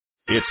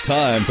It's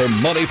time for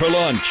Money for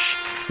Lunch,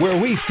 where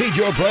we feed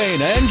your brain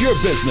and your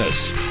business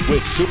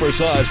with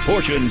supersized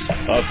portions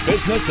of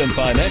business and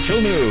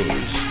financial news.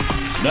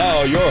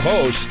 Now your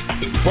host,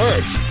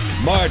 Bert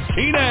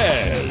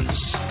Martinez.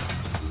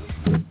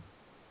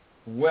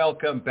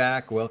 Welcome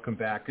back.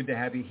 Good to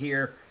have you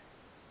here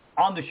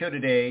on the show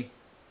today.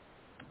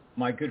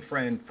 My good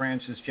friend,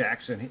 Francis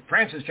Jackson.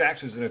 Francis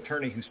Jackson is an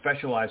attorney who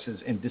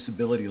specializes in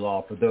disability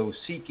law for those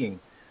seeking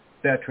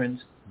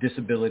veterans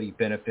disability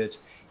benefits,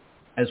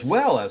 as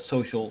well as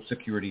Social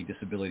Security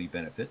disability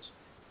benefits.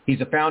 He's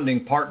a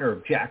founding partner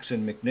of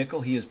Jackson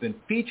McNichol. He has been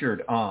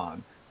featured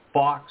on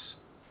Fox,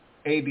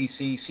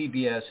 ABC,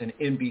 CBS, and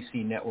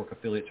NBC network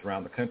affiliates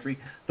around the country.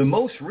 He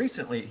most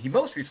recently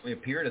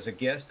appeared as a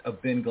guest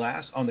of Ben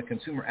Glass on the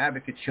Consumer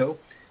Advocate Show,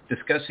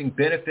 discussing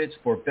benefits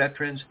for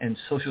veterans and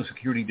Social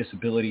Security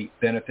disability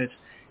benefits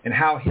and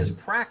how his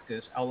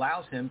practice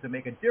allows him to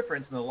make a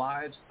difference in the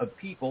lives of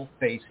people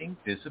facing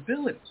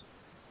disabilities.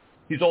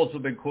 He's also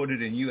been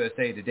quoted in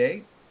USA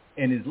Today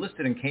and is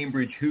listed in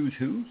Cambridge Who's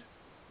Who's.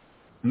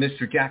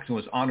 Mr. Jackson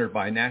was honored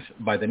by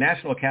the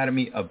National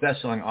Academy of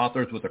Bestselling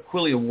Authors with a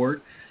Quilly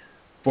Award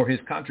for his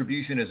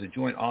contribution as a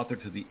joint author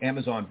to the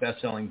Amazon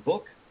bestselling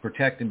book,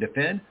 Protect and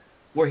Defend,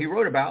 where he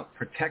wrote about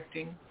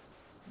protecting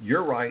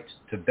your rights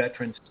to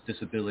veterans'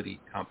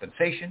 disability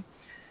compensation.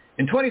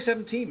 In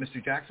 2017,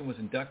 Mr. Jackson was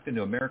inducted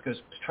into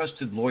America's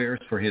Trusted Lawyers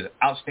for his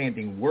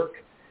outstanding work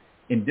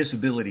in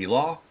disability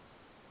law.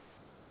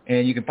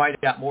 And you can find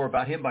out more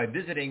about him by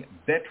visiting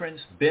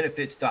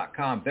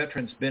veteransbenefits.com,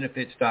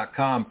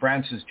 veteransbenefits.com.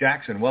 Francis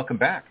Jackson, welcome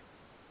back.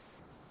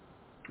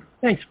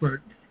 Thanks,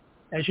 Bert.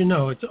 As you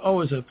know, it's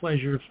always a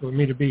pleasure for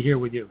me to be here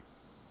with you.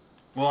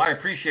 Well, I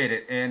appreciate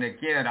it. And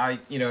again,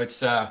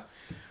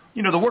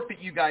 the work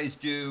that you guys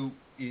do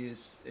is,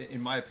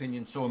 in my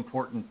opinion, so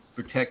important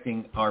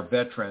protecting our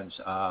veterans.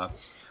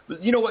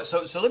 But you know what?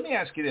 So let me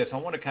ask you this. I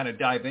want to kind of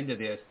dive into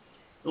this.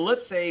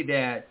 Let's say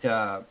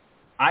that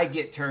I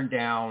get turned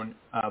down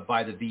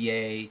by the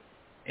VA,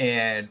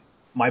 and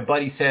my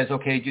buddy says,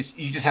 "Okay,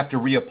 you just have to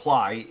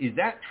reapply." Is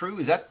that true?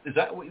 Is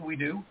that what we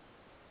do?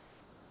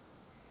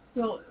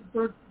 Well,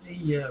 Bert,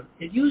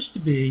 it used to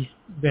be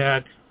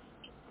that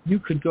you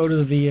could go to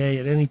the VA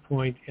at any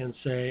point and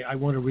say, "I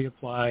want to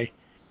reapply,"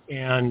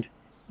 and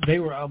they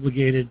were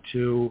obligated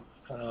to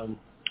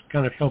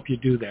kind of help you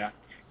do that.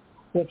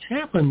 What's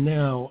happened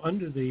now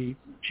under the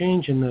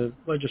change in the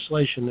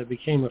legislation that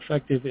became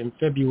effective in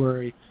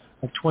February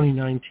of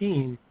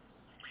 2019,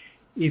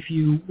 if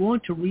you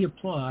want to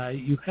reapply,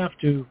 you have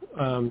to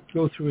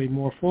go through a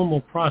more formal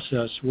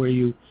process where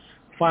you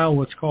file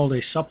what's called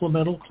a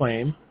supplemental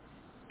claim.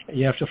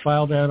 You have to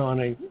file that on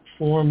a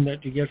form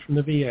that you get from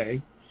the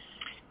VA,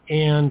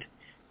 and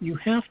you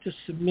have to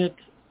submit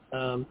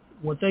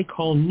what they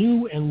call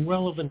new and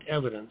relevant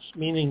evidence,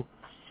 meaning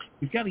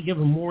you've got to give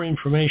them more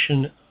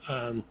information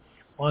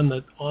on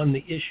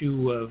the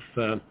issue of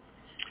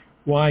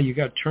why you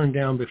got turned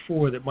down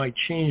before that might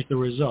change the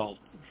result.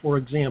 For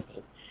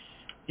example,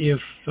 if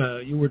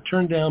you were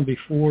turned down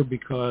before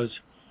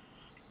because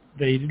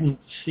they didn't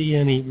see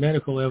any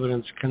medical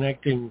evidence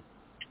connecting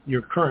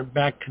your current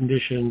back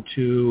condition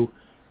to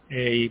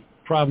a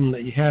problem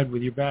that you had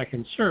with your back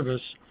in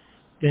service,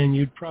 then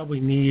you'd probably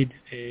need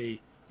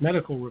a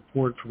medical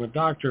report from a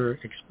doctor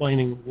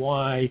explaining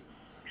why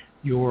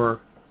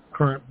your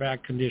current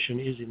back condition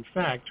is in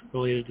fact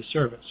related to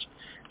service.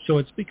 So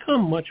it's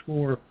become much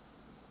more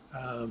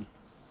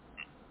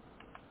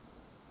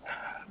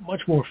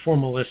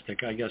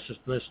formalistic, I guess is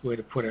the best way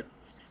to put it.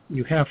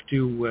 You have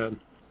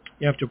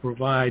to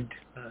provide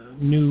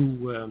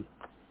new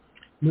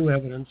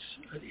evidence,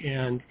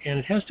 and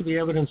it has to be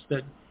evidence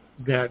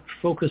that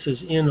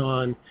focuses in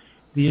on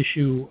the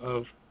issue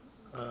of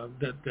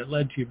that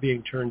led to you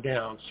being turned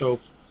down. So,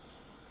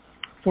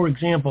 for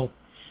example,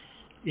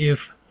 if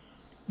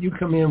you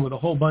come in with a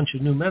whole bunch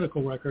of new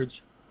medical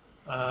records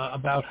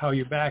about how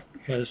your back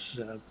has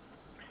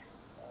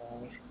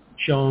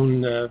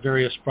shown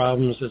various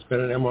problems, there's been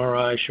an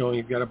MRI showing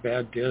you've got a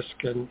bad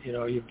disc, and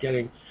you're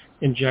getting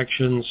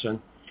injections and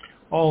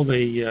all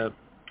the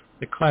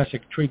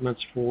classic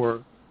treatments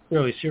for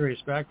really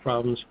serious back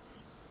problems,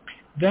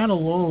 that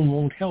alone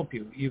won't help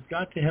you. You've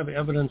got to have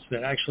evidence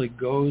that actually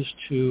goes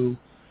to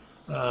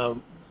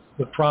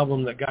the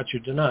problem that got you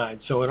denied.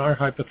 So in our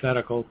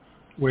hypothetical,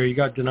 where you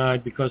got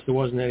denied because there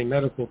wasn't any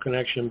medical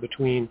connection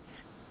between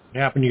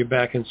what happened to your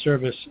back in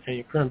service and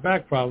your current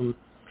back problem,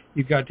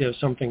 you've got to have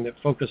something that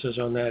focuses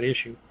on that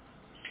issue.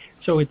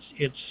 So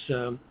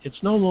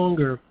it's no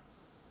longer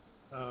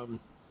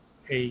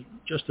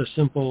just a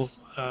simple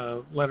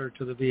letter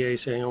to the VA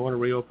saying I want to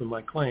reopen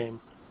my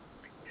claim.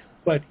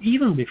 But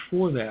even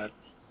before that,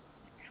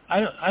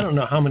 I don't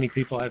know how many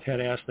people I've had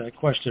asked that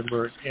question,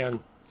 Bert, and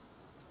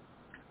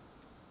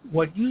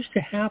what used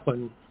to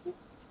happen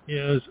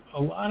is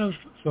a lot of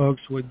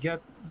folks would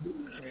get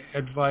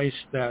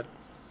advice that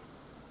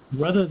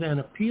rather than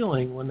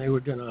appealing when they were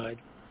denied,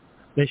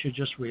 they should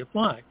just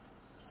reapply.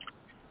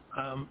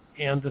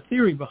 And the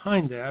theory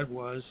behind that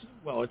was,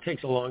 well, it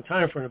takes a long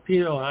time for an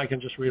appeal, and I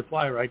can just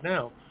reapply right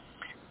now.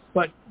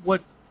 But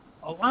what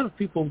a lot of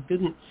people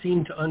didn't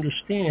seem to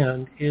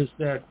understand is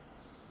that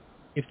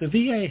if the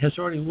VA has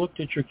already looked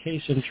at your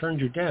case and turned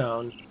you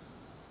down,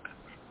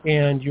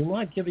 and you're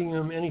not giving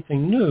them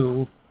anything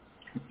new,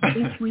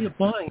 since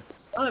reapplying,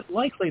 not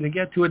likely to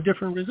get to a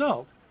different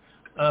result.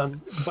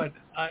 But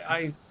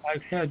I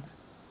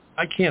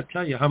can't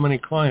tell you how many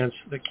clients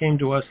that came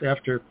to us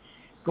after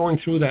going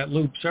through that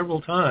loop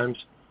several times,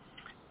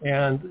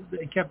 and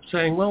they kept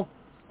saying, well,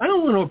 I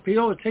don't want to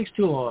appeal, it takes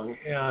too long.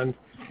 And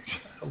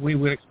we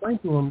would explain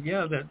to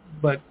them,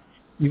 but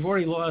you've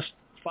already lost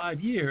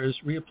 5 years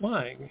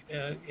reapplying,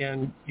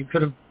 and you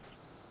could have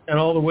gone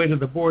all the way to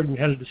the board and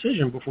had a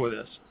decision before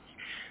this.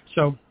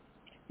 So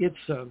it's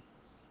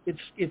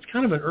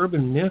kind of an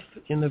urban myth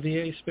in the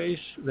VA space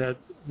that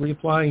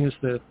reapplying is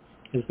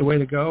the way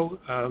to go.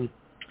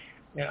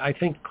 I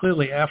think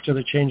clearly after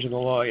the change in the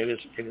law, it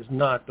is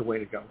not the way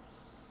to go.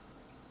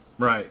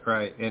 Right,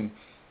 and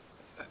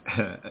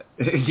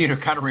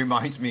kind of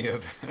reminds me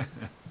of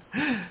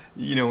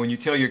when you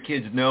tell your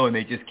kids no and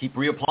they just keep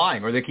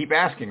reapplying or they keep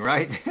asking,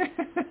 right?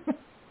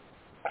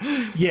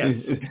 Yes.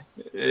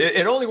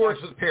 It only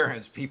works with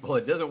parents, people.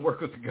 It doesn't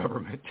work with the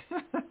government.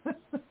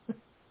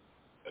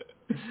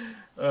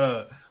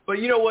 But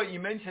you know what? You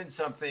mentioned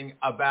something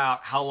about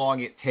how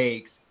long it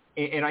takes.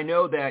 And I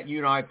know that you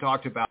and I have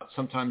talked about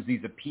sometimes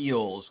these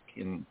appeals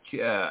can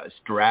just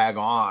drag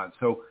on.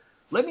 So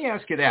let me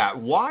ask you that.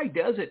 Why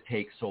does it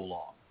take so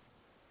long?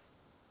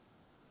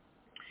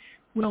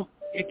 Well,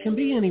 it can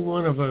be any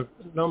one of a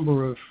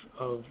number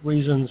of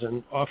reasons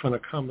and often a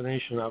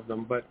combination of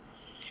them. But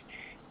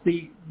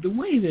the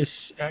way this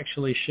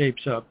actually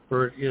shapes up,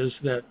 Bert, is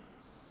that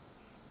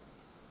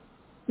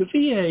the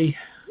VA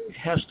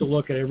has to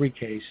look at every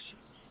case.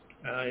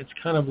 It's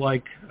kind of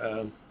like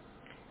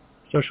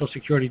Social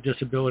Security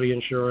disability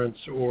insurance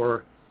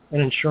or an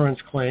insurance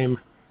claim.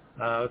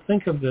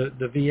 Think of the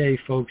VA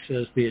folks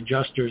as the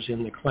adjusters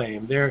in the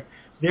claim.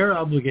 Their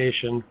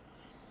obligation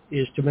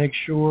is to make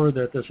sure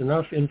that there's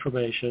enough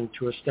information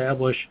to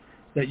establish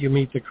that you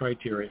meet the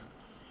criteria.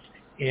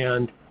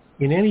 And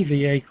in any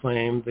VA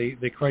claim,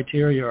 the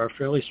criteria are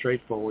fairly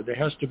straightforward. There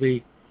has to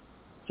be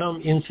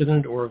some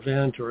incident or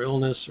event or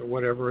illness or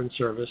whatever in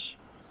service,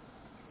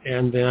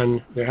 and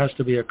then there has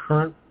to be a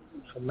current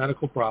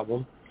medical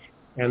problem,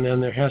 and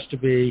then there has to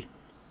be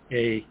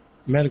a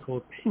medical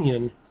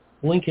opinion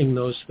linking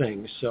those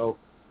things. So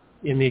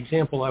in the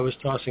example I was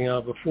tossing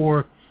out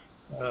before,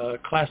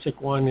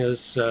 classic one is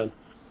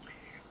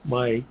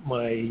my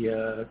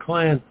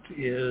client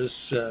is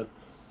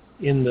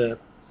in the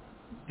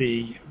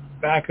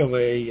back of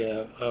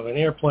an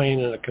airplane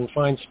in a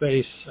confined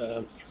space,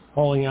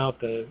 hauling out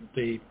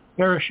the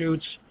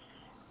parachutes,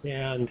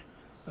 and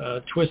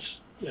twists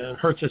and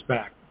hurts his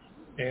back.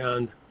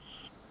 And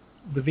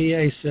the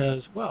VA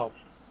says, well,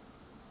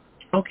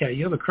 okay,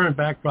 you have a current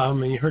back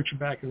problem and you hurt your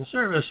back in the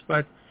service,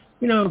 but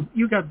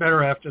you got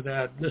better after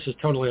that. This is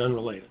totally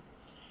unrelated.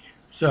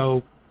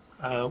 So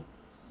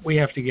we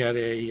have to get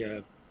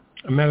a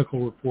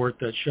medical report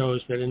that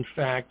shows that, in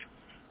fact,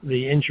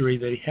 the injury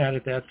that he had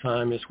at that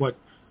time is what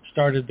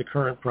started the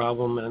current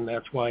problem, and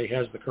that's why he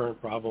has the current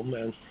problem,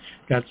 and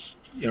that's,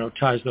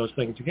 ties those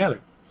things together.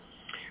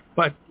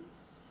 But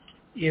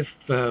if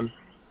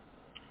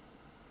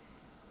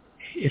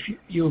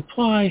you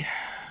apply,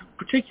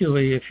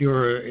 particularly if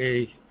you're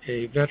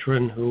a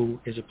veteran who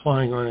is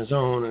applying on his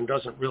own and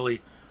doesn't really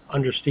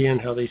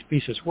understand how these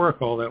pieces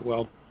work all that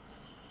well,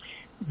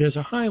 there's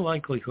a high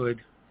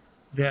likelihood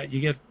that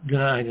you get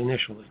denied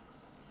initially.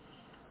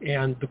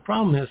 And the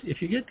problem is,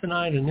 if you get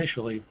denied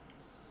initially,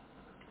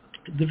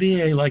 the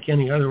VA, like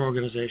any other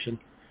organization,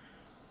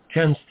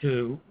 tends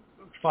to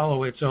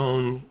follow its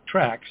own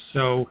tracks.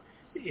 So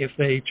if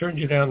they turned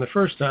you down the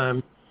first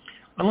time,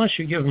 unless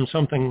you give them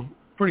something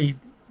pretty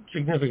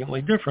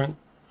significantly different,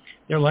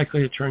 they're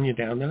likely to turn you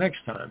down the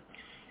next time.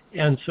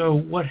 And so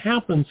what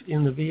happens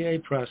in the VA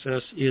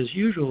process is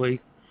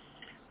usually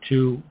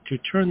to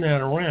turn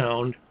that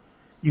around,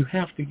 you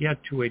have to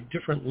get to a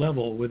different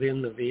level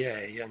within the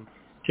VA. And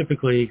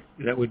typically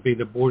that would be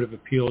the Board of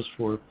Appeals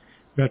for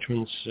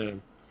Veterans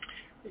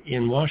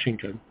in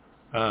Washington.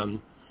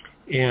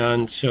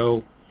 And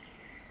so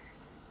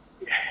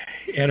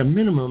at a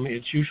minimum,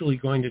 it's usually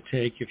going to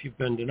take, if you've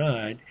been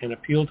denied, an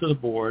appeal to the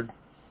board.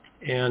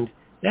 And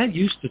that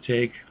used to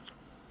take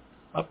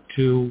up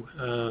to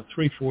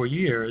 3-4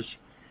 years.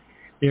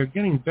 They're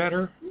getting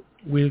better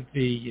with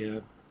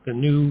the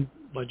new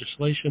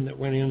legislation that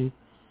went in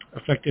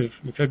effective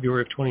in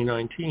February of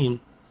 2019.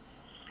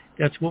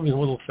 That's moving a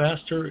little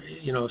faster.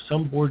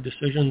 Some board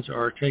decisions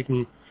are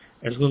taking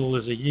as little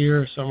as a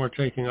year. Some are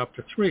taking up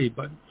to 3,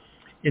 but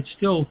it's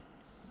still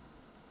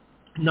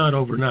not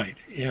overnight.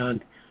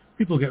 And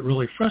people get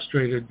really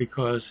frustrated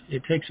because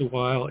it takes a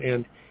while.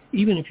 And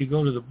even if you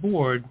go to the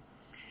board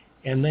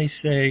and they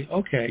say,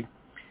 okay,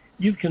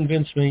 you've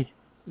convinced me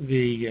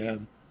the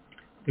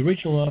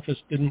regional office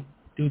didn't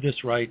do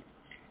this right,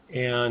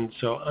 and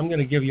so I'm going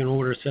to give you an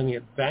order sending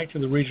it back to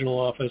the regional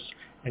office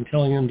and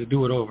telling them to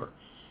do it over.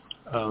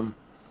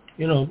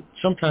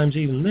 Sometimes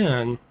even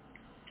then,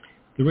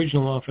 the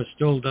regional office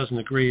still doesn't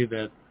agree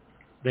that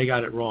they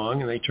got it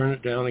wrong and they turn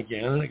it down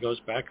again and it goes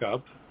back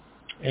up.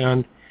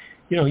 And,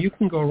 you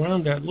can go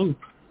around that loop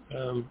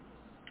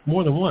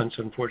more than once,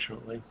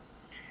 unfortunately.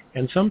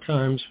 And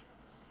sometimes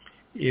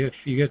if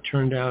you get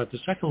turned down at the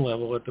second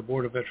level at the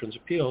Board of Veterans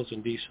Appeals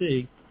in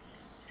D.C.,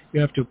 you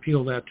have to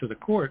appeal that to the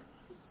court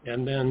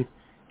and then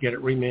get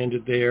it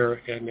remanded there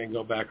and then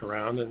go back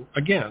around. And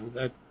again,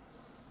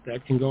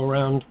 that can go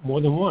around more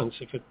than once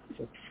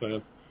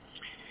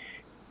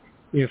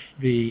if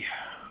the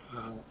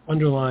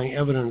underlying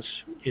evidence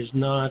is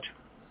not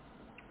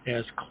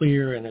as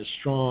clear and as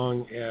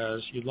strong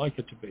as you'd like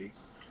it to be.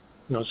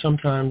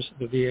 Sometimes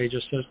the VA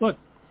just says, look,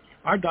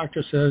 our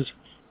doctor says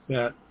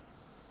that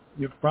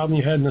the problem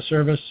you had in the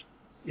service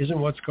isn't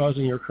what's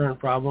causing your current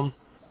problem.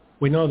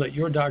 We know that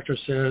your doctor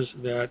says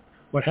that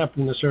what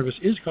happened in the service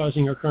is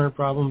causing your current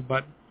problem,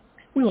 but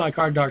we like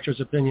our doctor's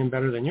opinion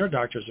better than your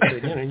doctor's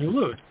opinion, and you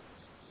lose.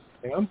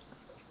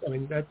 I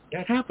mean, that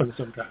happens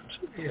sometimes.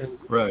 And,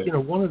 right.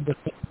 One of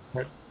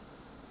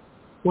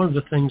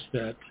the things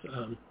that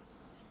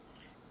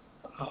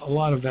a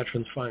lot of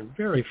veterans find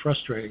very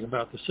frustrating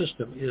about the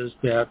system is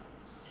that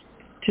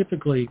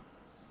typically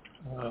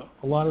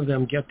a lot of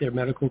them get their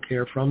medical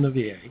care from the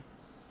VA.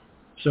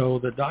 So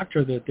the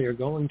doctor that they're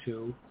going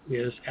to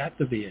is at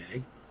the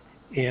VA,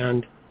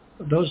 and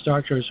those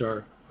doctors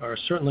are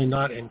certainly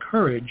not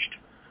encouraged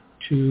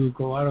to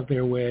go out of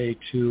their way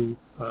to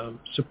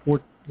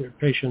support their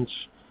patients'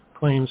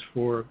 claims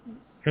for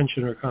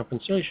pension or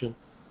compensation.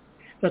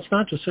 That's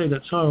not to say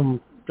that some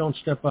don't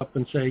step up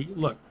and say,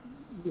 look,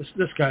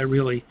 this guy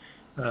really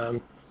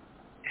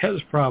has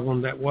a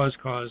problem that was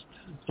caused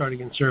starting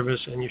in service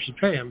and you should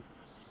pay him.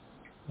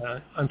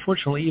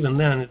 Unfortunately, even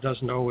then, it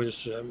doesn't always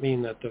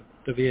mean that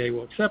the VA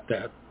will accept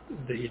that.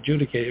 The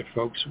adjudicated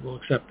folks will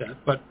accept that,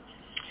 but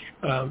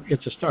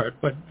it's a start.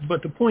 But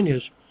the point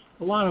is,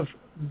 a lot of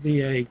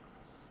VA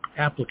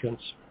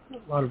applicants,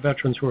 a lot of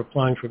veterans who are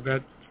applying for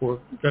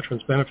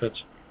veterans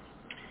benefits,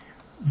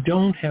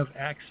 don't have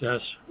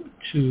access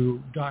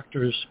to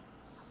doctors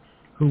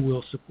who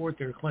will support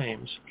their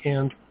claims,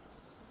 and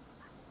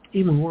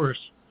even worse,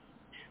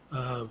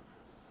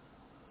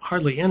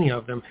 hardly any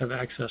of them have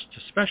access to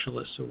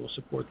specialists who will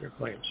support their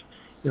claims.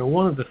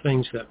 One of the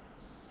things that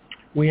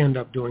we end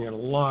up doing in a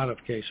lot of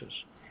cases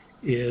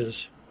is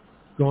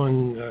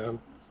going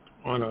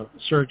on a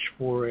search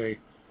for an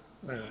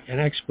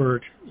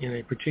expert in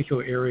a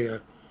particular area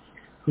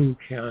who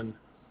can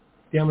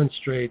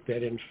demonstrate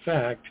that, in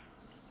fact,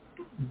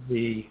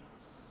 the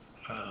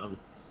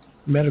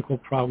medical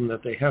problem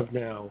that they have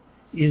now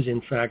is,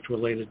 in fact,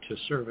 related to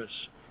service.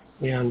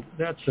 And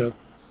that's a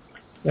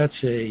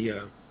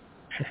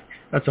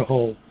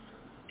whole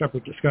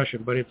separate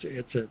discussion, but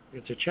it's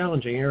a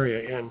challenging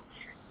area, and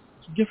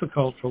it's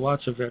difficult for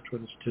lots of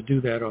veterans to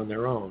do that on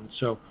their own.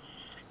 So,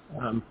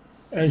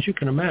 as you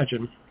can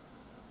imagine,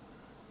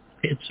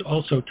 it's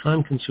also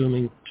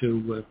time-consuming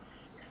to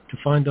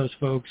find those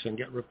folks and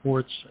get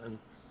reports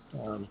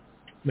and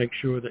make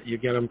sure that you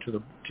get them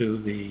to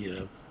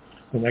the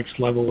next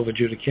level of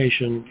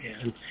adjudication,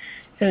 and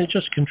it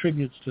just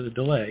contributes to the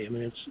delay. I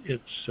mean,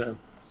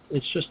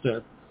 it's just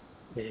a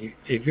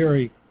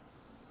very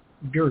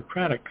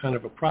bureaucratic kind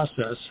of a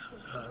process,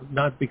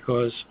 not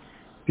because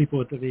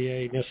people at the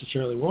VA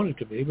necessarily want it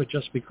to be, but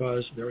just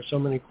because there are so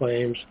many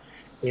claims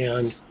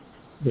and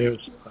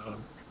there's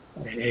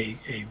a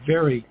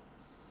very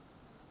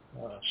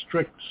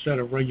strict set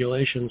of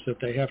regulations that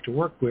they have to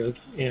work with,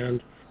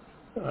 and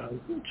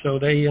so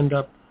they end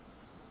up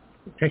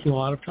taking a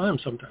lot of time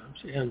sometimes.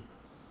 And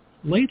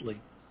lately,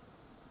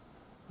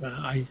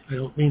 I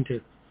don't mean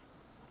to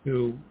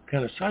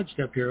kind of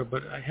sidestep here,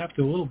 but I have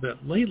to a little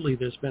bit. Lately,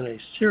 there's been a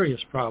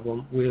serious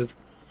problem with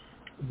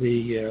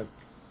the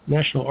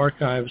National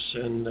Archives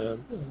and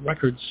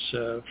Records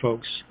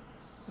folks.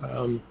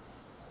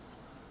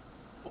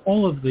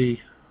 All of the,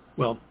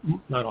 well,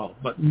 not all,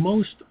 but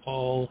most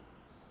all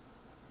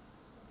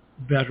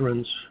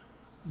veterans'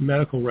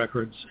 medical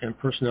records and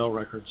personnel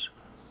records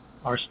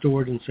are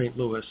stored in St.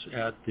 Louis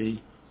at the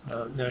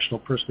National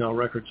Personnel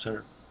Records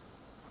Center.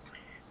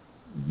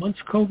 Once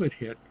COVID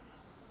hit,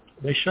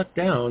 they shut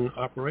down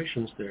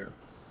operations there,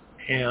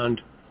 and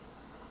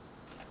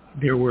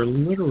there were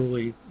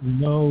literally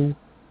no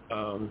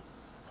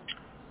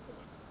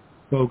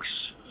folks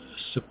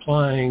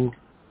supplying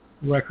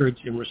records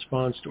in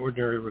response to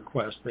ordinary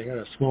requests. They had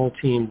a small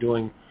team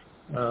doing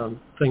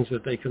things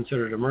that they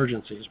considered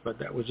emergencies, but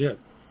that was it.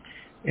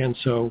 And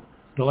so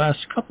the last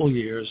couple of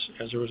years,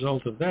 as a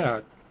result of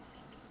that,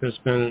 there's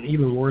been an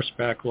even worse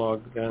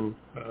backlog than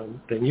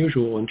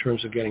usual in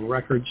terms of getting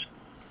records.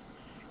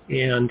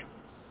 And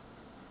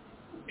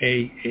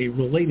a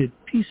related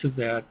piece of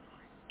that,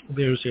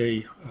 there's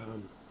a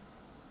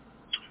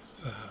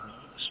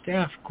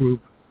staff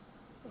group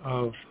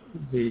of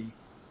the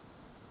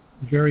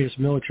various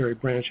military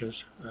branches,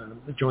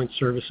 the Joint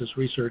Services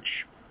Research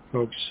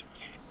folks,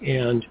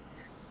 and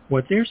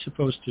what they're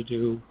supposed to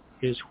do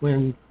is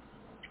when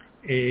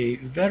a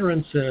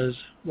veteran says,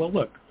 well,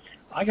 look,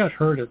 I got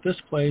hurt at this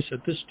place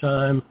at this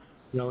time,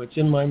 it's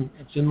in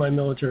my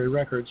military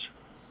records,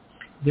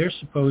 they're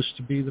supposed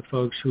to be the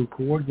folks who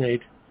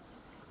coordinate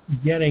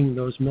getting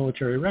those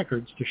military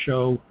records to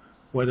show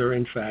whether,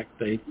 in fact,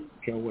 they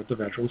know what the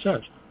veteran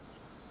says.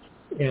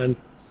 And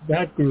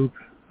that group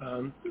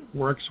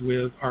works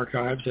with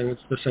archives, and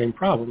it's the same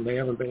problem. They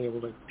haven't been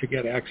able to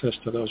get access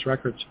to those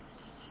records.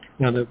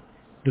 Now, the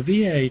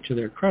VA, to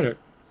their credit,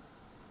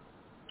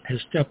 has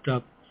stepped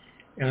up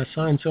and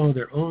assigned some of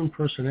their own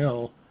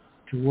personnel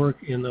to work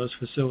in those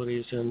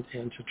facilities and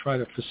to try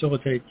to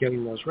facilitate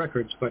getting those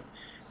records. But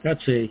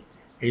that's a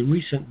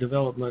recent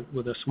development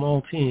with a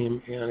small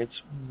team, and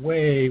it's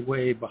way,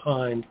 way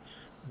behind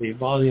the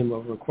volume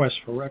of requests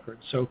for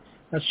records. So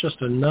that's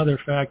just another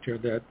factor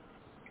that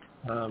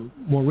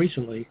more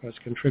recently has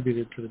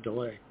contributed to the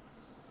delay.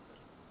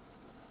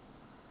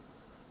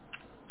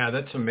 Yeah,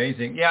 that's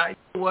amazing. Yeah, you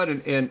know what,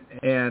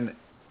 and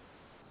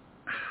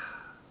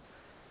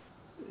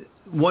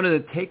one of the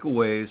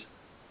takeaways,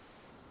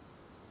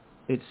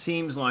 it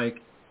seems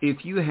like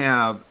if you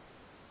have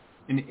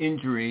an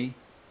injury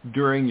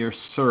during your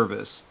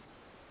service,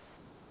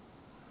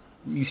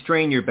 you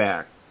strain your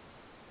back,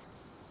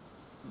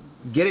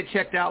 get it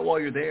checked out while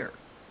you're there.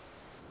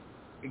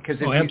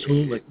 Because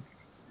absolutely.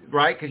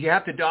 Right? Because you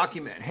have to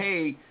document,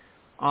 hey,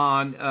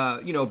 on,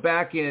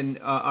 back in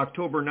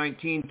October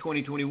 19,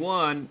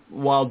 2021,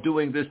 while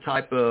doing this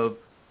type of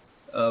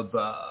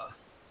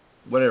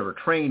whatever,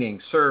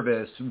 training,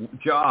 service,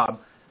 job,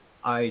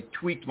 I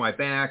tweaked my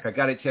back, I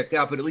got it checked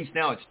out, but at least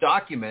now it's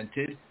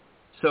documented.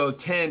 So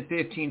 10,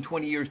 15,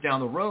 20 years down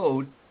the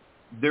road,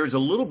 there's a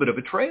little bit of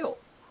a trail.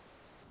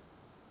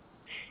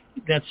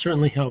 That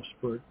certainly helps,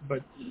 Bert.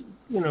 But,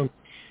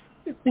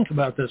 think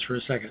about this for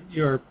a second.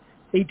 You're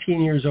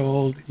 18 years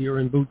old, you're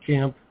in boot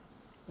camp.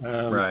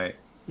 Right.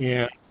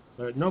 Yeah.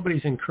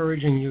 Nobody's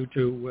encouraging you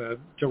to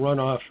run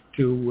off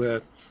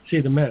to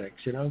see the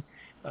medics,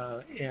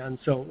 and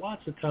so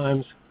lots of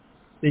times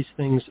these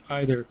things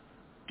either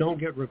don't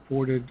get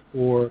reported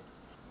or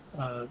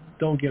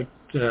don't get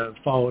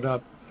followed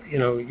up.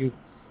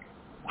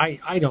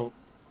 I don't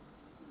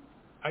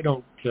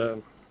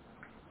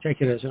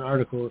take it as an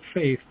article of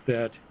faith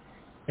that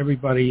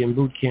everybody in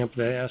boot camp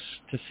that asks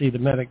to see the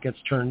medic gets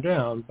turned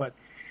down, but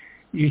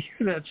you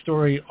hear that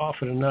story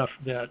often enough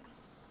that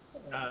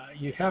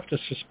you have to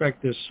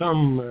suspect there's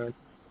some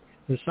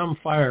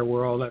fire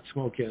where all that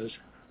smoke is.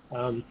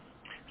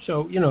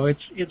 So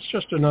it's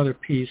just another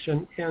piece,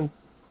 and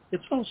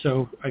it's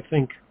also, I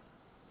think,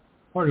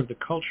 part of the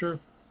culture.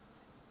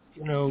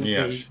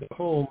 Yes. The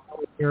whole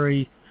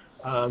military.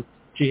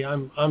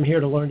 I'm here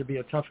to learn to be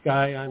a tough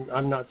guy.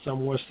 I'm not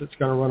some wuss that's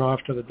going to run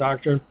off to the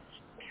doctor.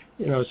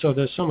 So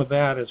there's some of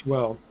that as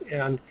well,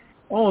 and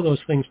all of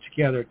those things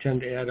together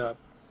tend to add up.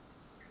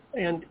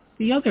 And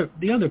the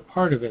other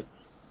part of it,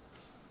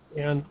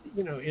 and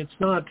it's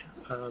not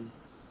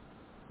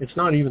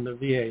even the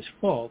VA's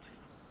fault,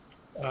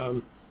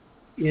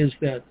 is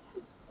that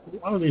a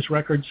lot of these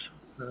records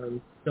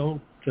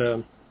don't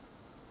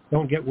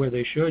get where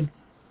they should.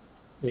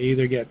 They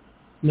either get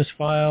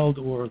misfiled,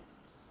 or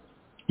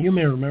you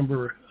may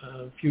remember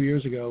a few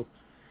years ago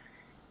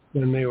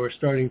when they were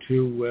starting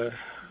to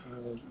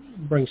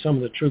bring some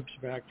of the troops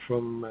back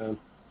from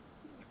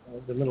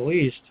the Middle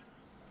East.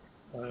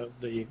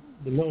 The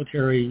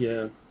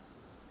military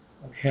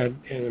had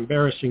an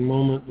embarrassing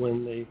moment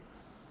when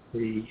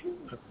the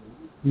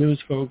news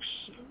folks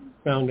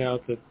found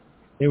out that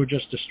they were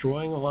just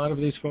destroying a lot of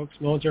these folks'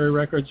 military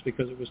records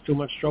because it was too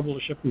much trouble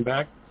to ship them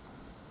back.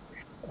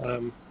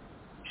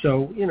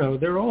 So,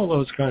 there are all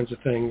those kinds of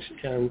things,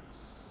 and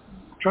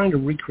trying to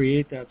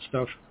recreate that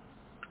stuff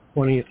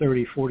 20,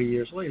 30, 40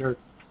 years later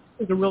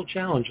is a real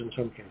challenge in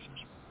some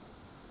cases.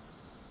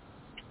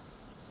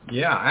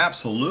 Yeah,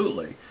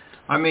 absolutely.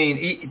 I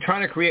mean,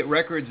 trying to create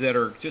records that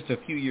are just a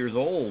few years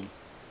old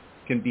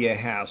can be a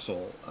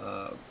hassle,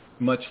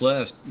 much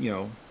less,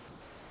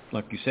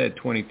 like you said,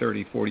 20,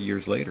 30, 40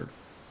 years later.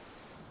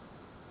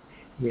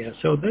 Yeah,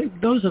 so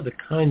those are the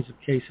kinds of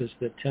cases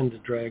that tend to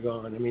drag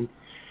on. I mean,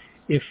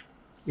 if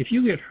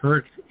you get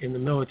hurt in the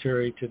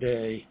military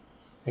today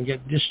and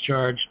get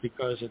discharged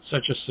because it's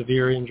such a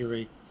severe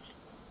injury,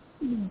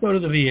 go to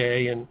the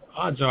VA, and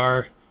odds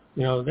are,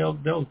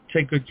 they'll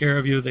take good care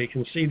of you. They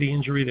can see the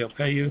injury, they'll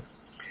pay you.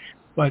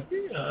 But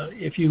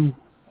if you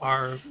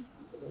are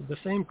the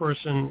same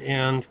person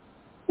and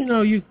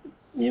you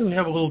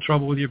have a little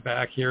trouble with your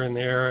back here and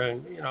there,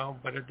 and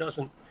but it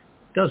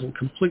doesn't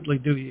completely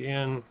do you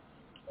in,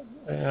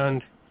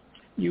 and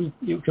you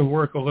can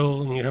work a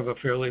little, and you have a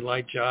fairly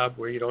light job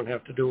where you don't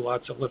have to do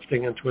lots of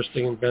lifting and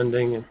twisting and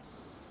bending, and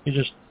you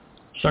just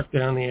suck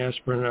down the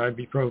aspirin and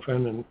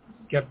ibuprofen and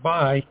get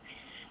by,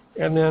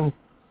 and then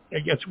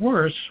it gets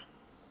worse.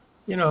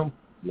 Now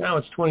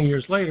it's 20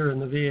 years later,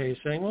 and the VA is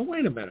saying, well,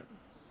 wait a minute.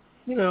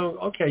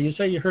 Okay, you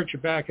say you hurt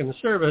your back in the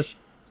service,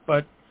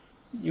 but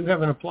you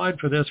haven't applied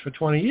for this for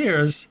 20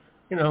 years.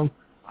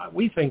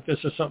 We think this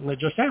is something that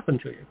just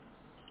happened to you.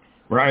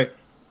 Right.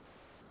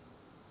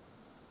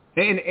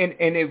 And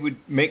it would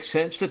make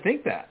sense to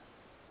think that.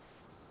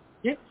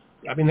 Yeah.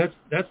 I mean,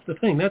 that's the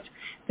thing.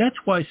 That's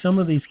why some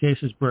of these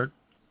cases, Bert,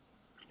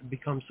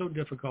 become so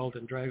difficult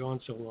and drag on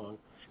so long.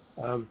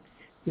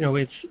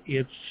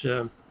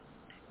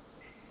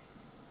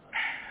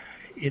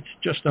 It's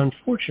just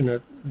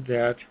unfortunate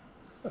that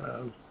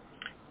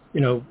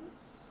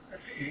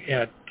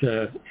at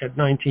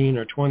 19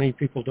 or 20,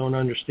 people don't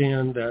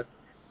understand that.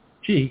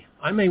 Gee,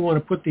 I may want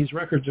to put these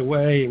records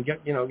away and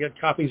get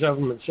copies of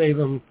them and save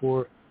them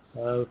for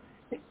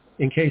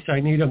in case I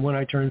need them when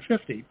I turn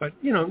 50. But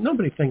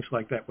nobody thinks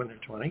like that when they're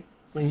 20.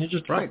 I mean, you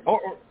just right.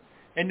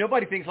 And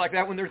nobody thinks like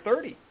that when they're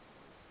 30.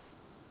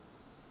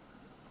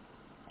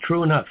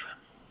 True enough.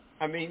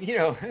 I mean,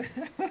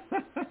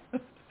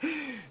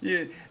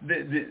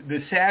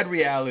 the sad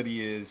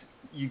reality is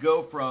you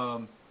go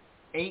from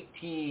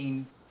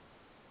 18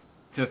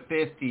 to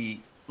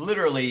 50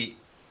 literally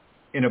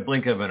in a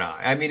blink of an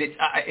eye. I mean,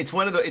 it's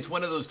one of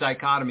those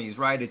dichotomies,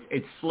 right?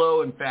 It's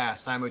slow and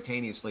fast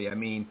simultaneously. I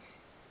mean,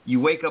 you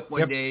wake up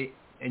one day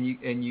and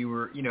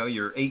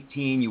you're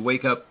 18. You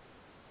wake up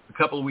a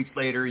couple of weeks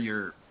later,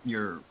 you're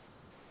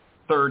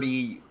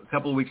 30. A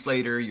couple of weeks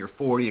later, you're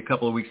 40. A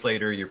couple of weeks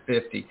later, you're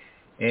 50.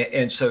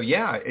 And so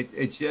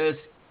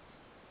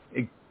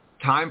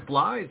time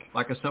flies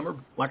like a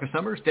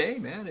summer's day,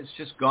 man. It's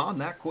just gone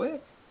that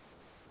quick.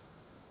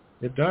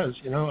 It does.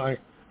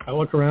 I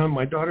look around.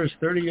 My daughter's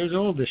 30 years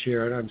old this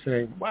year, and I'm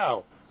saying,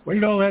 wow, where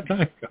did all that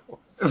time go?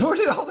 Where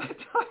did all that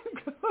time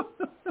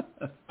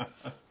go?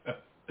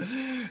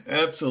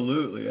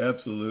 Absolutely.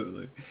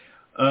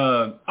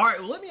 All right,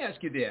 well, let me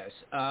ask you this.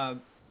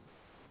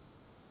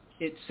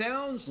 It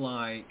sounds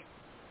like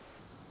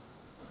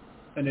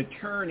an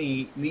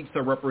attorney needs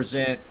to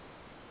represent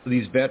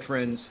these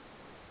veterans,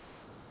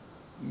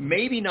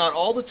 maybe not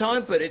all the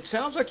time, but it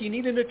sounds like you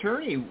need an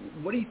attorney.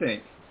 What do you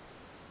think?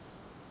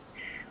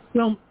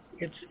 Well,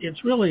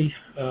 it's really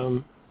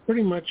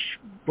pretty much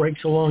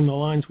breaks along the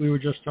lines we were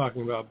just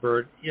talking about,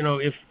 Bert.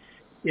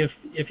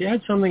 If you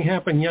had something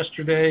happen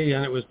yesterday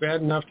and it was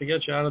bad enough to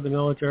get you out of the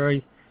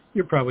military,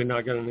 you're probably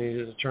not going to need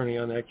an attorney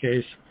on that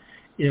case.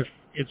 If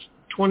it's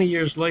 20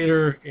 years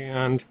later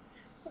and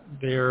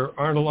there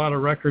aren't a lot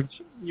of records,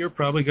 you're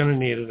probably going to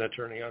need an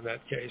attorney on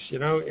that case,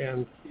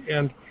 And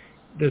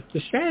the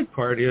sad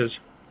part is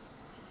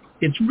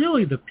it's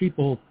really the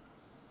people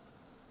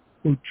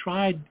who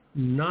tried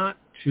not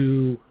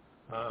to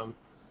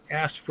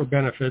ask for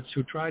benefits,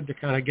 who tried to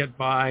kind of get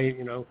by,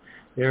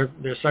 they're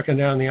sucking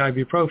down the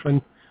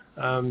ibuprofen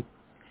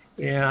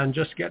and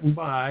just getting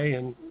by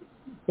and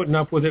putting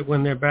up with it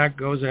when their back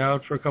goes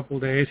out for a couple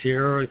of days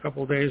here or a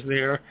couple of days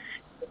there.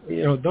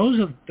 Those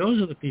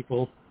are the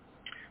people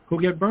who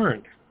get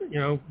burned,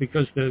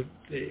 because the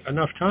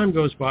enough time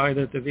goes by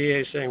that the VA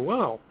is saying,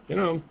 well,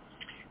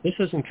 this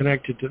isn't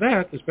connected to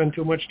that. There's been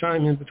too much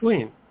time in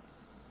between.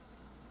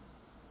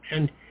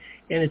 And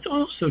it's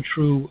also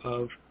true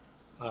of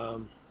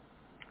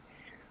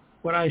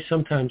what I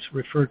sometimes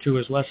refer to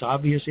as less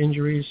obvious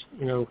injuries,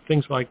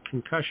 things like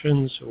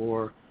concussions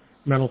or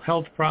mental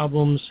health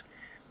problems,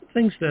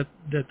 things that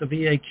the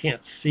VA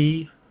can't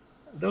see.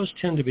 Those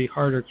tend to be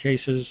harder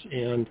cases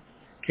and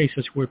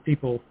cases where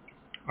people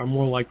are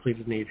more likely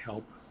to need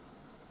help.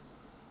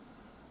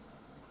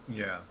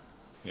 Yeah.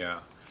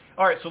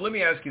 All right, so let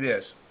me ask you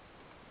this.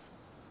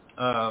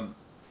 And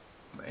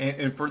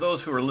for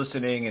those who are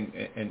listening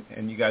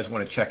and you guys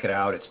want to check it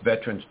out, it's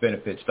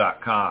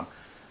veteransbenefits.com.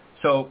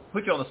 So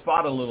put you on the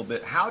spot a little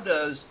bit. How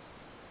does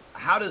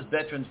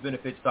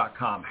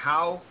veteransbenefits.com,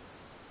 how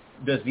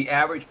does the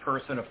average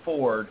person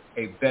afford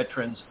a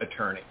veterans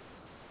attorney?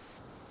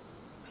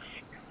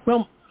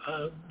 Well,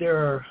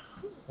 there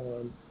are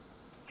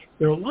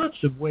lots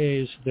of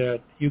ways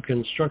that you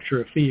can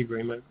structure a fee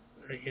agreement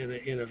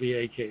in a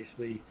VA case.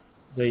 The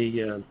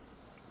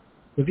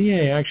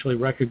VA actually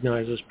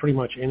recognizes pretty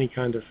much any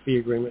kind of fee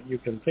agreement you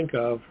can think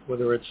of,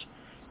 whether it's,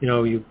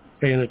 you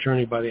pay an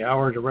attorney by the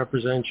hour to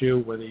represent you,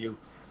 whether you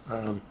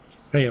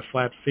pay a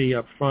flat fee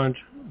up front.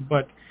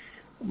 But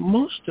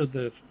most of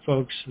the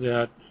folks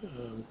that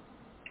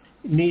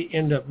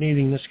end up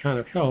needing this kind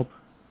of help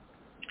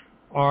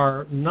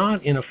are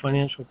not in a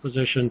financial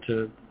position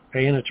to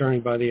pay an attorney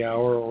by the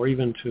hour or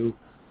even to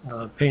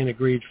pay an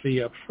agreed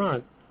fee up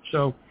front.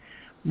 So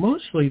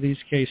mostly these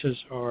cases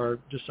are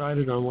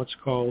decided on what's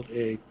called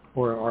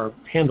or are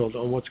handled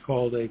on what's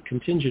called a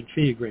contingent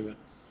fee agreement.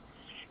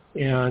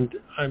 And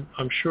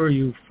I'm sure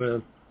you've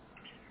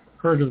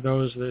heard of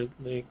those.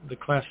 The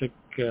classic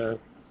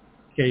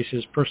case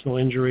is personal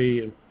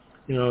injury, and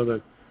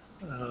the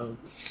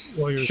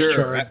lawyers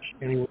charge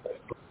anyway.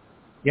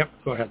 Yep,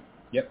 go ahead.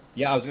 Yep.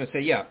 Yeah, I was going to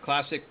say,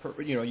 classic.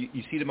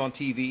 You see them on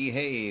TV.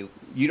 Hey,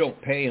 you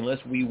don't pay unless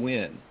we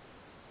win.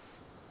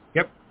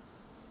 Yep.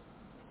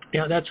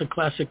 Yeah, that's a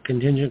classic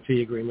contingent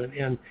fee agreement,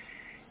 and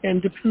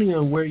depending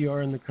on where you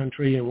are in the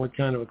country and what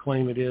kind of a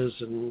claim it is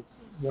and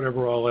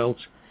whatever all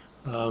else,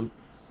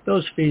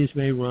 those fees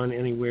may run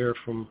anywhere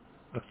from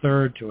a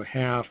third to a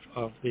half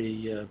of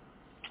the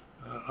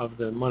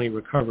money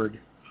recovered.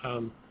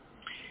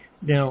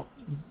 Now,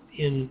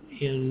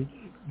 in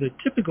the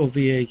typical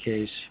VA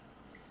case,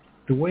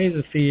 the way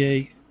the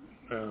VA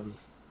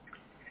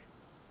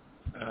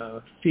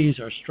fees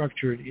are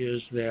structured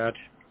is that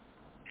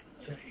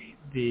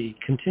the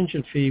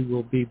contingent fee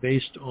will be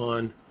based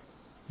on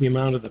the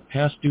amount of the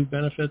past due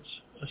benefits.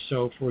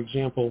 So, for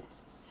example,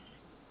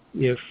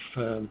 if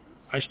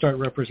I start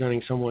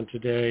representing someone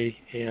today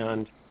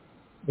and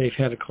they've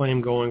had a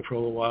claim going for a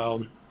little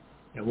while,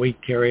 and we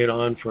carry it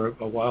on for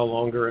a while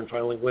longer and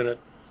finally win it,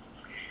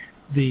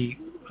 the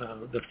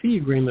fee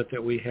agreement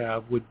that we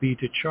have would be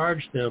to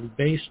charge them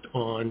based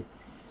on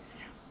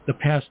the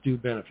past due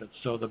benefits.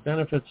 So the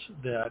benefits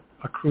that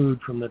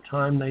accrued from the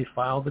time they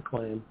filed the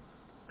claim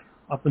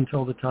up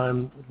until the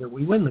time that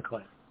we win the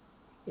claim.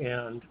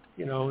 And,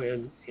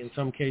 in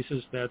some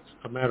cases that's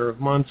a matter of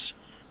months.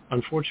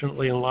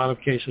 Unfortunately, in a lot of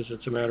cases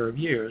it's a matter of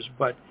years.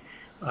 But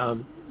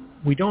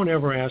we don't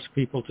ever ask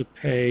people to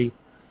pay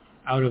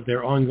out of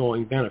their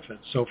ongoing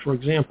benefits. So, for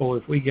example,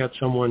 if we get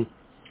someone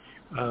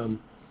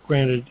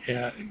granted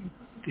at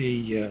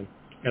the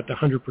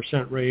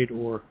 100% rate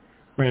or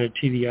granted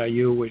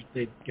TDIU, which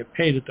they get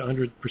paid at the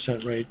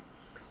 100% rate,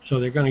 so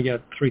they're going to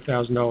get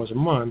 $3,000 a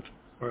month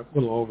or a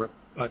little over.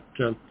 But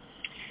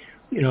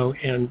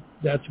and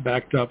that's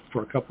backed up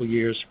for a couple of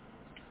years.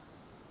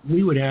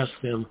 We would ask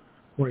them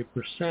for a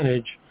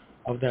percentage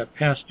of that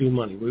past due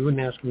money. We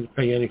wouldn't ask them to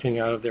pay anything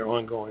out of their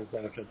ongoing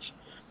benefits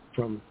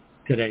from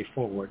today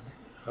forward.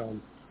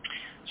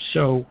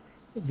 So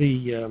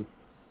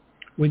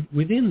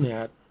within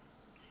that,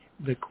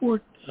 the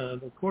Court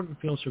of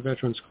Appeals for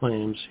Veterans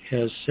Claims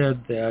has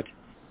said that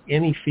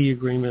any fee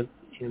agreement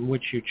in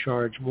which you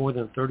charge more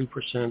than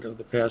 30% of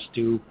the past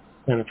due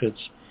benefits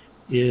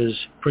is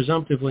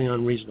presumptively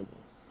unreasonable.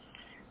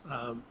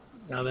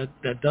 Now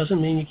that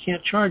doesn't mean you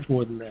can't charge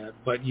more than that,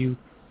 but you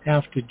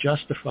have to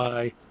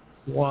justify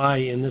why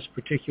in this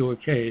particular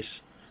case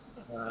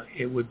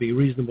it would be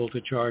reasonable to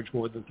charge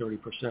more than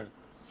 30%.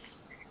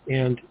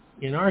 And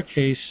in our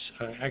case,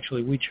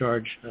 actually we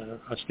charge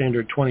a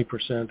standard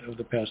 20% of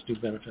the past due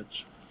benefits.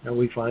 And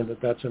we find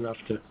that that's enough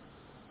to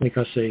make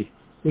us a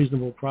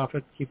reasonable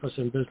profit, keep us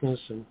in business,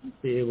 and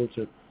be able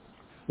to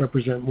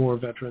represent more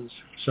veterans.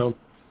 So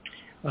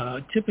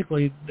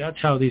typically that's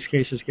how these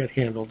cases get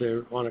handled.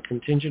 They're on a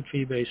contingent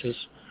fee basis,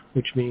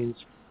 which means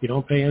you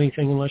don't pay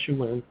anything unless you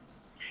win.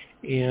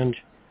 And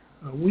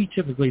we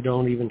typically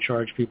don't even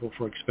charge people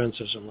for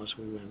expenses unless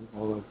we win,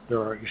 although there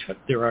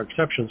are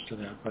exceptions to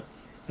that, but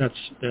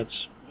that's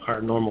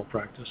our normal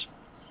practice.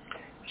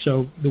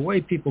 So the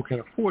way people can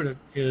afford it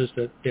is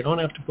that they don't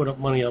have to put up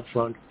money up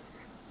front.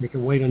 They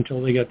can wait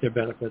until they get their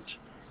benefits,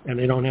 and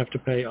they don't have to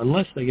pay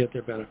unless they get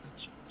their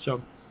benefits.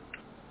 So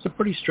it's a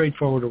pretty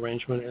straightforward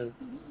arrangement, and it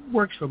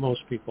works for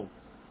most people.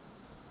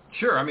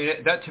 Sure. I mean,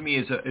 that to me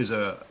is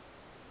a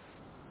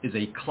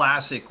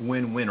classic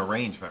win-win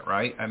arrangement,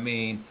 right? I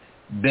mean,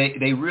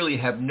 they really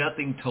have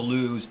nothing to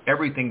lose,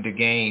 everything to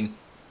gain,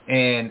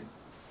 and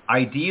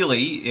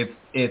ideally,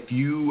 if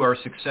you are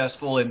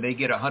successful and they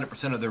get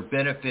 100% of their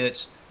benefits,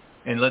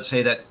 and let's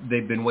say that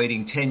they've been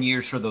waiting 10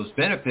 years for those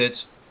benefits,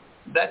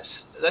 that's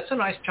a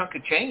nice chunk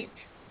of change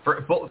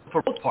for both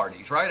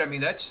parties, right? I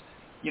mean, that's,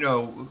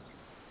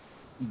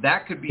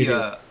 that could be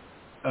what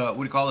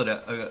do you call it,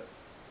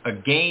 a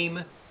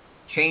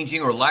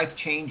game-changing or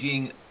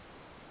life-changing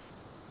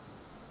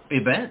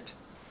event.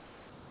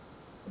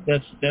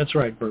 That's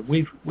right, Bert.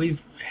 We've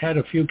had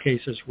a few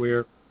cases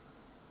where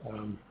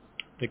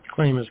the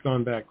claim has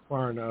gone back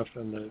far enough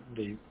and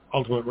the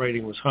ultimate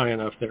rating was high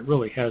enough that it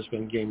really has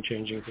been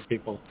game-changing for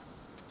people.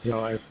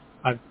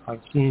 I've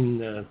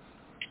seen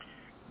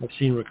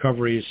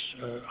recoveries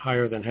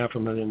higher than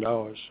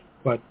 $500,000,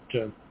 but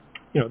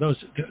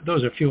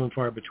those are few and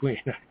far between.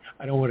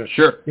 I don't want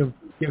to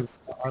give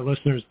our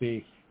listeners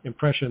the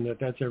impression that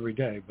that's every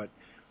day, but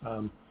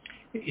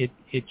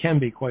it can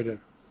be quite a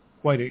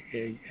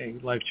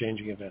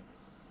life-changing event.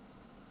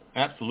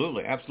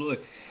 Absolutely.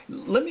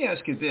 Let me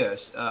ask you this,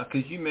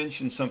 because you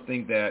mentioned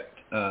something that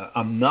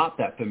I'm not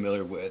that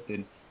familiar with,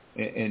 and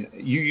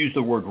you use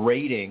the word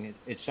rating.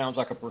 It sounds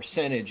like a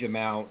percentage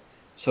amount.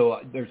 So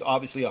there's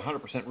obviously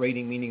 100%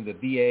 rating, meaning the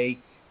VA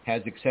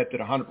has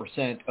accepted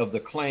 100% of the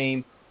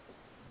claim.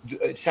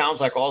 It sounds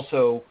like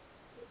also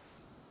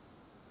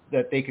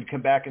that they could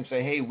come back and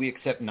say, hey, we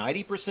accept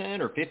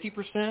 90% or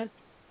 50%.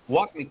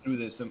 Walk me through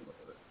this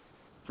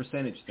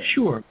percentage thing.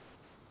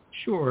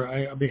 Sure,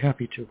 I'll be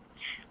happy to.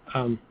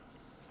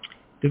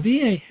 The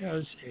VA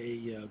has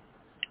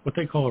what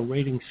they call a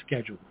rating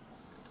schedule.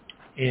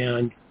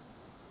 And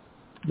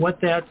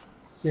what that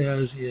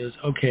says is,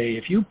 okay,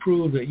 if you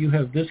prove that you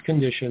have this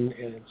condition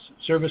and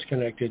it's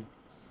service-connected,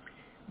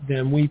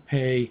 then we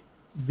pay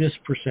this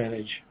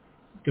percentage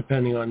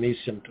depending on these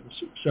symptoms.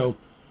 So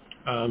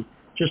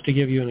just to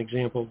give you an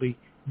example,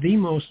 the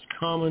most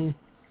common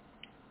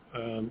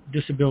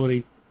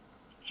disability,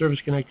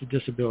 service-connected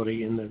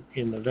disability in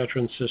the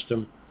veteran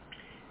system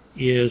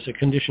is a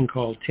condition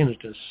called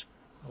tinnitus,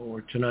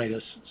 or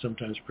tinnitus,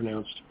 sometimes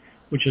pronounced,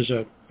 which is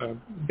a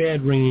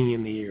bad ringing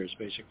in the ears,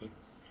 basically.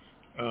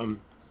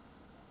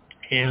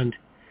 And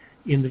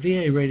in the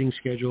VA rating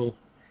schedule,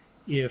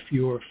 if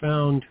you're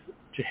found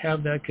to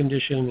have that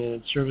condition and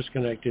it's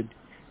service-connected,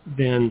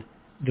 then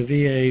the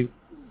VA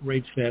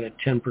rates that at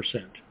 10%.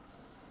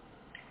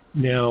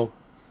 Now,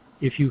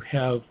 if you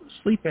have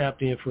sleep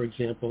apnea, for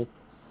example,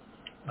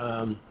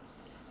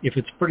 if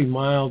it's pretty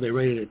mild, they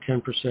rate it at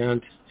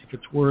 10%. If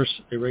it's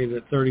worse, they rate it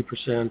at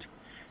 30%.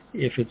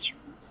 If it's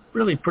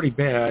really pretty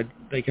bad,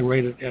 they can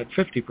rate it at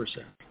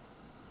 50%.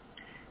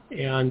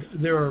 And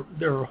there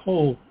are a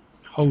whole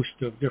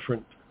host of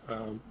different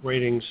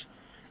ratings.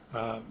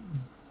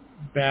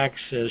 Backs,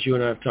 as you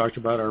and I have talked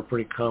about, are a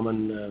pretty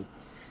common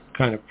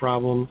kind of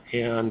problem,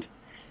 and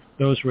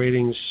those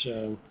ratings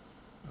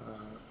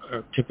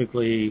are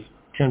typically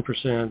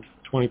 10%,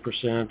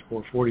 20%,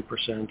 or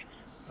 40%,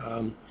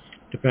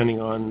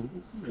 depending on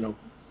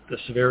the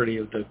severity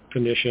of the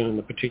condition and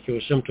the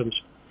particular symptoms.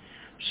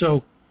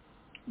 So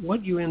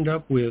what you end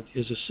up with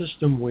is a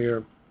system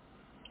where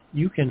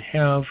you can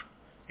have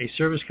a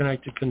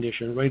service-connected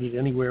condition rated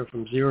anywhere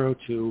from 0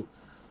 to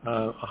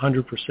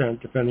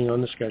 100%, depending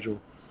on the schedule.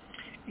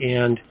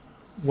 And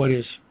what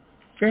is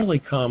fairly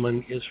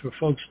common is for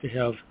folks to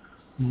have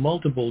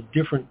multiple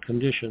different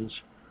conditions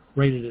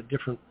rated at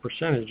different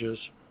percentages.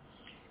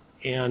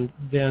 And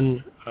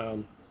then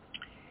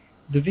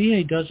the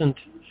VA doesn't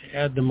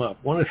add them up.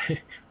 One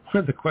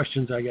of the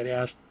questions I get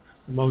asked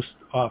most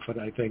often,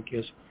 I think,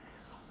 is,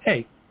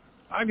 hey,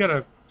 I got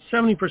a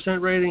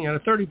 70% rating and a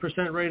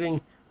 30%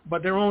 rating,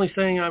 but they're only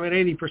saying I'm at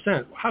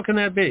 80%. How can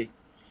that be?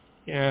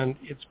 And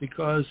it's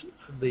because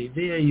the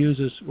VA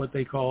uses what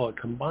they call a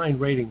combined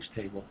ratings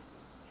table.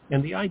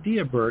 And the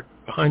idea, Bert,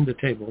 behind the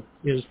table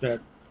is that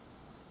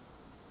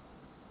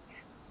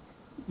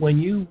when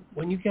you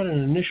get an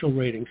initial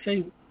rating,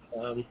 say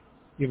you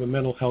have a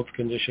mental health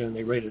condition and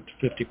they rate it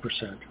to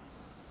 50%.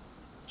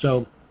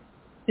 So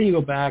then you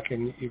go back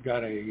and you've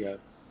got a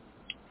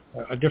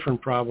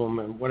different problem,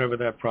 and whatever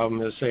that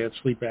problem is, say it's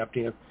sleep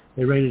apnea,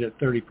 they rate it at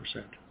 30%.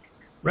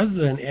 Rather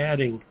than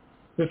adding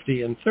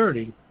 50 and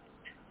 30,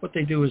 what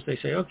they do is they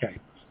say, okay,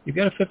 you've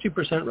got a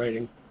 50%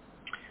 rating,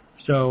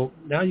 so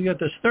now you got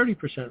this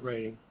 30%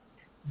 rating,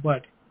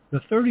 but the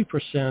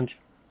 30%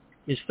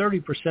 is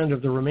 30%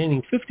 of the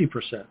remaining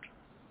 50%.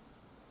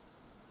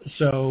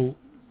 So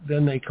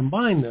then they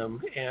combine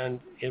them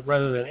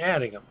rather than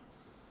adding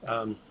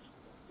them.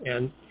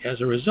 And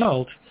as a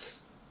result,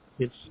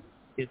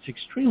 it's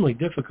extremely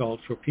difficult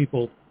for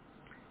people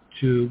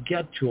to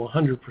get to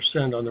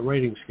 100% on the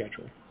rating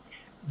schedule.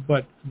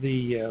 But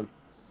the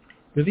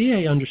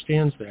VA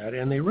understands that,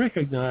 and they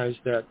recognize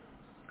that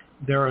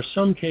there are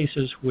some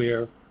cases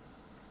where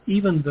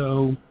even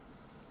though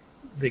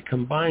the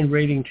combined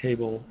rating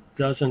table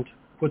doesn't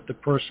put the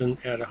person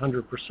at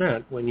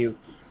 100% when you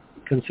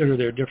consider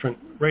their different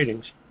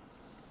ratings,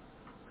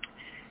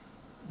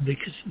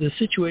 the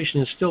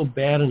situation is still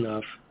bad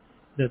enough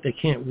that they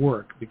can't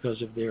work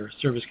because of their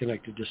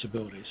service-connected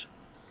disabilities.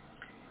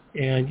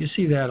 And you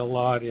see that a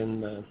lot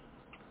in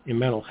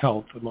mental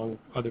health, among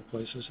other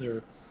places.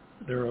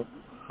 There are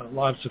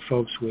lots of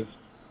folks with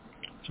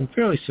some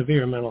fairly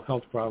severe mental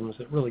health problems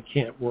that really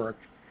can't work.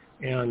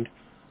 And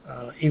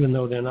even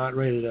though they're not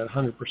rated at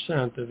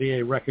 100%, the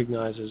VA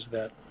recognizes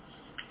that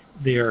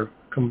their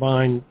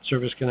combined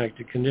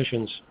service-connected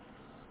conditions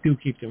do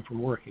keep them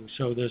from working.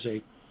 So there's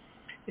a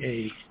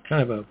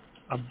kind of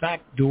a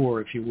back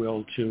door, if you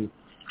will, to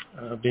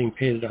being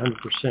paid at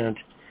 100%.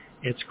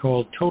 It's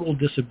called total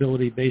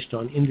disability based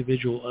on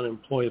individual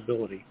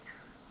unemployability.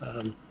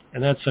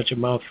 And that's such a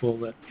mouthful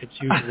that it's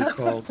usually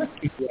called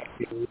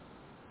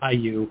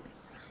IU.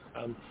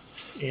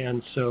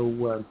 And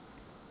so,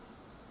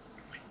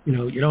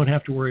 you don't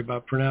have to worry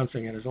about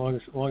pronouncing it as long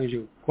as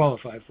you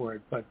qualify for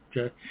it. But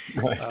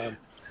right.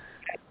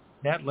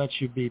 That lets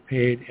you be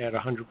paid at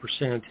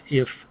 100%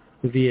 if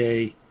the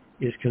VA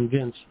is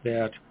convinced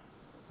that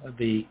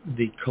the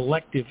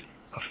collective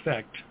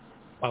effect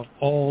of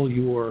all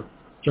your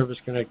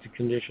service-connected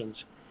conditions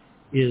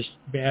is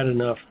bad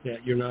enough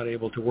that you're not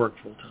able to work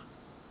full-time.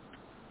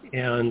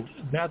 And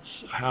that's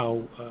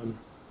how,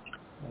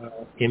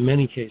 in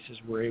many cases,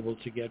 we're able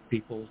to get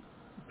people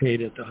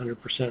paid at the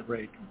 100%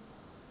 rate,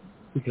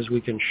 because we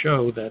can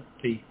show that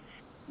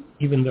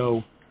even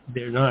though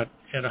they're not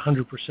at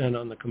 100%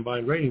 on the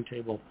combined rating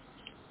table,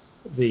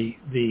 the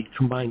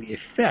combined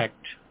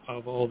effect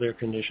of all their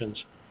conditions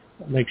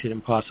makes it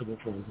impossible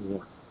for them to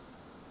work.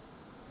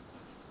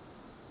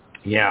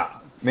 Yeah,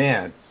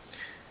 man.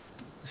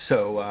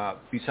 So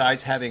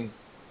besides having,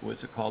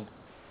 what's it called,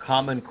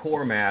 Common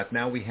Core math,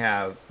 now we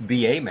have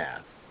VA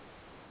math.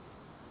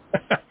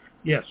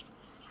 Yes,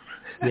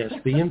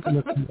 the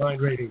infamous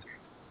combined ratings.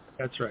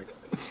 That's right.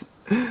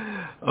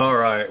 All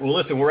right. Well,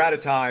 listen, we're out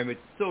of time. It's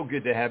so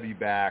good to have you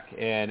back.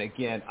 And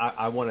again,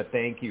 I want to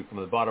thank you from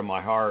the bottom of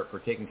my heart for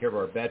taking care of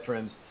our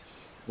veterans.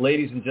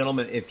 Ladies and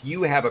gentlemen, if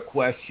you have a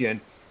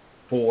question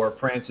for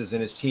Francis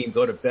and his team,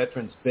 go to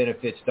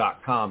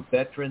veteransbenefits.com,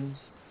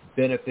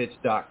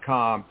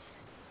 veteransbenefits.com.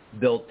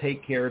 They'll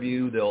take care of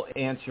you. They'll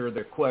answer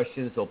their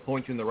questions. They'll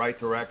point you in the right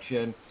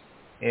direction.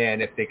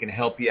 And if they can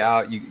help you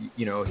out,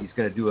 you know, he's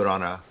going to do it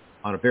on a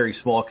very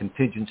small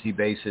contingency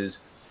basis.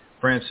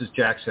 Francis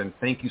Jackson,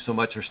 thank you so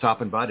much for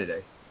stopping by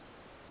today.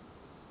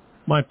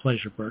 My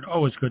pleasure, Bert.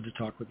 Always good to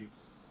talk with you.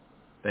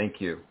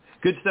 Thank you.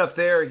 Good stuff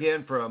there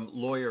again from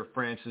lawyer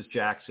Francis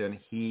Jackson.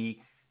 He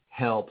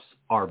helps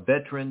our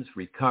veterans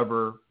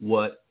recover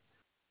what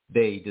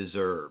they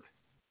deserve.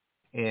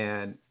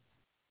 And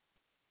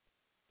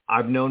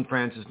I've known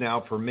Francis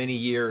now for many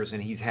years,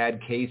 and he's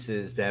had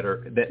cases that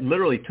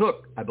literally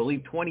took, I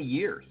believe, 20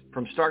 years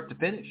from start to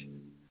finish.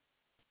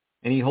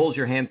 And he holds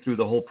your hand through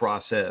the whole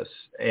process,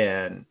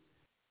 and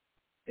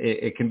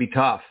it can be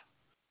tough.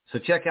 So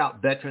check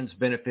out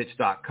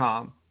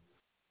veteransbenefits.com.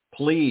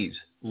 Please,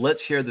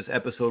 let's share this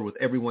episode with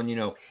everyone you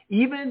know.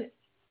 Even,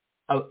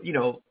 a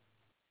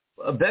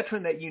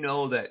veteran that you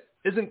know that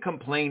isn't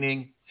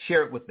complaining,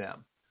 share it with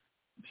them.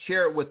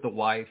 Share it with the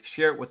wife.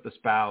 Share it with the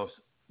spouse.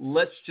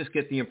 Let's just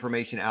get the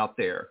information out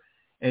there.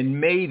 And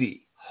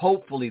maybe,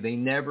 hopefully, they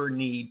never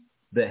need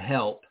the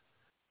help.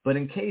 But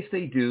in case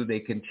they do, they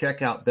can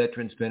check out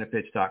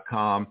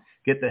veteransbenefits.com,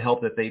 get the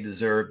help that they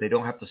deserve. They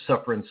don't have to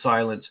suffer in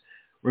silence.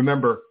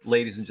 Remember,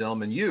 ladies and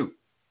gentlemen, you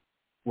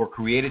were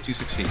created to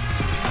succeed.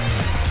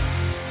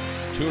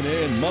 Tune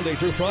in Monday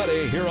through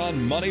Friday here on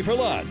Money for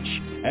Lunch.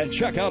 And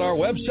check out our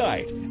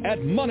website at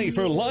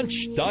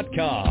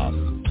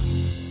moneyforlunch.com.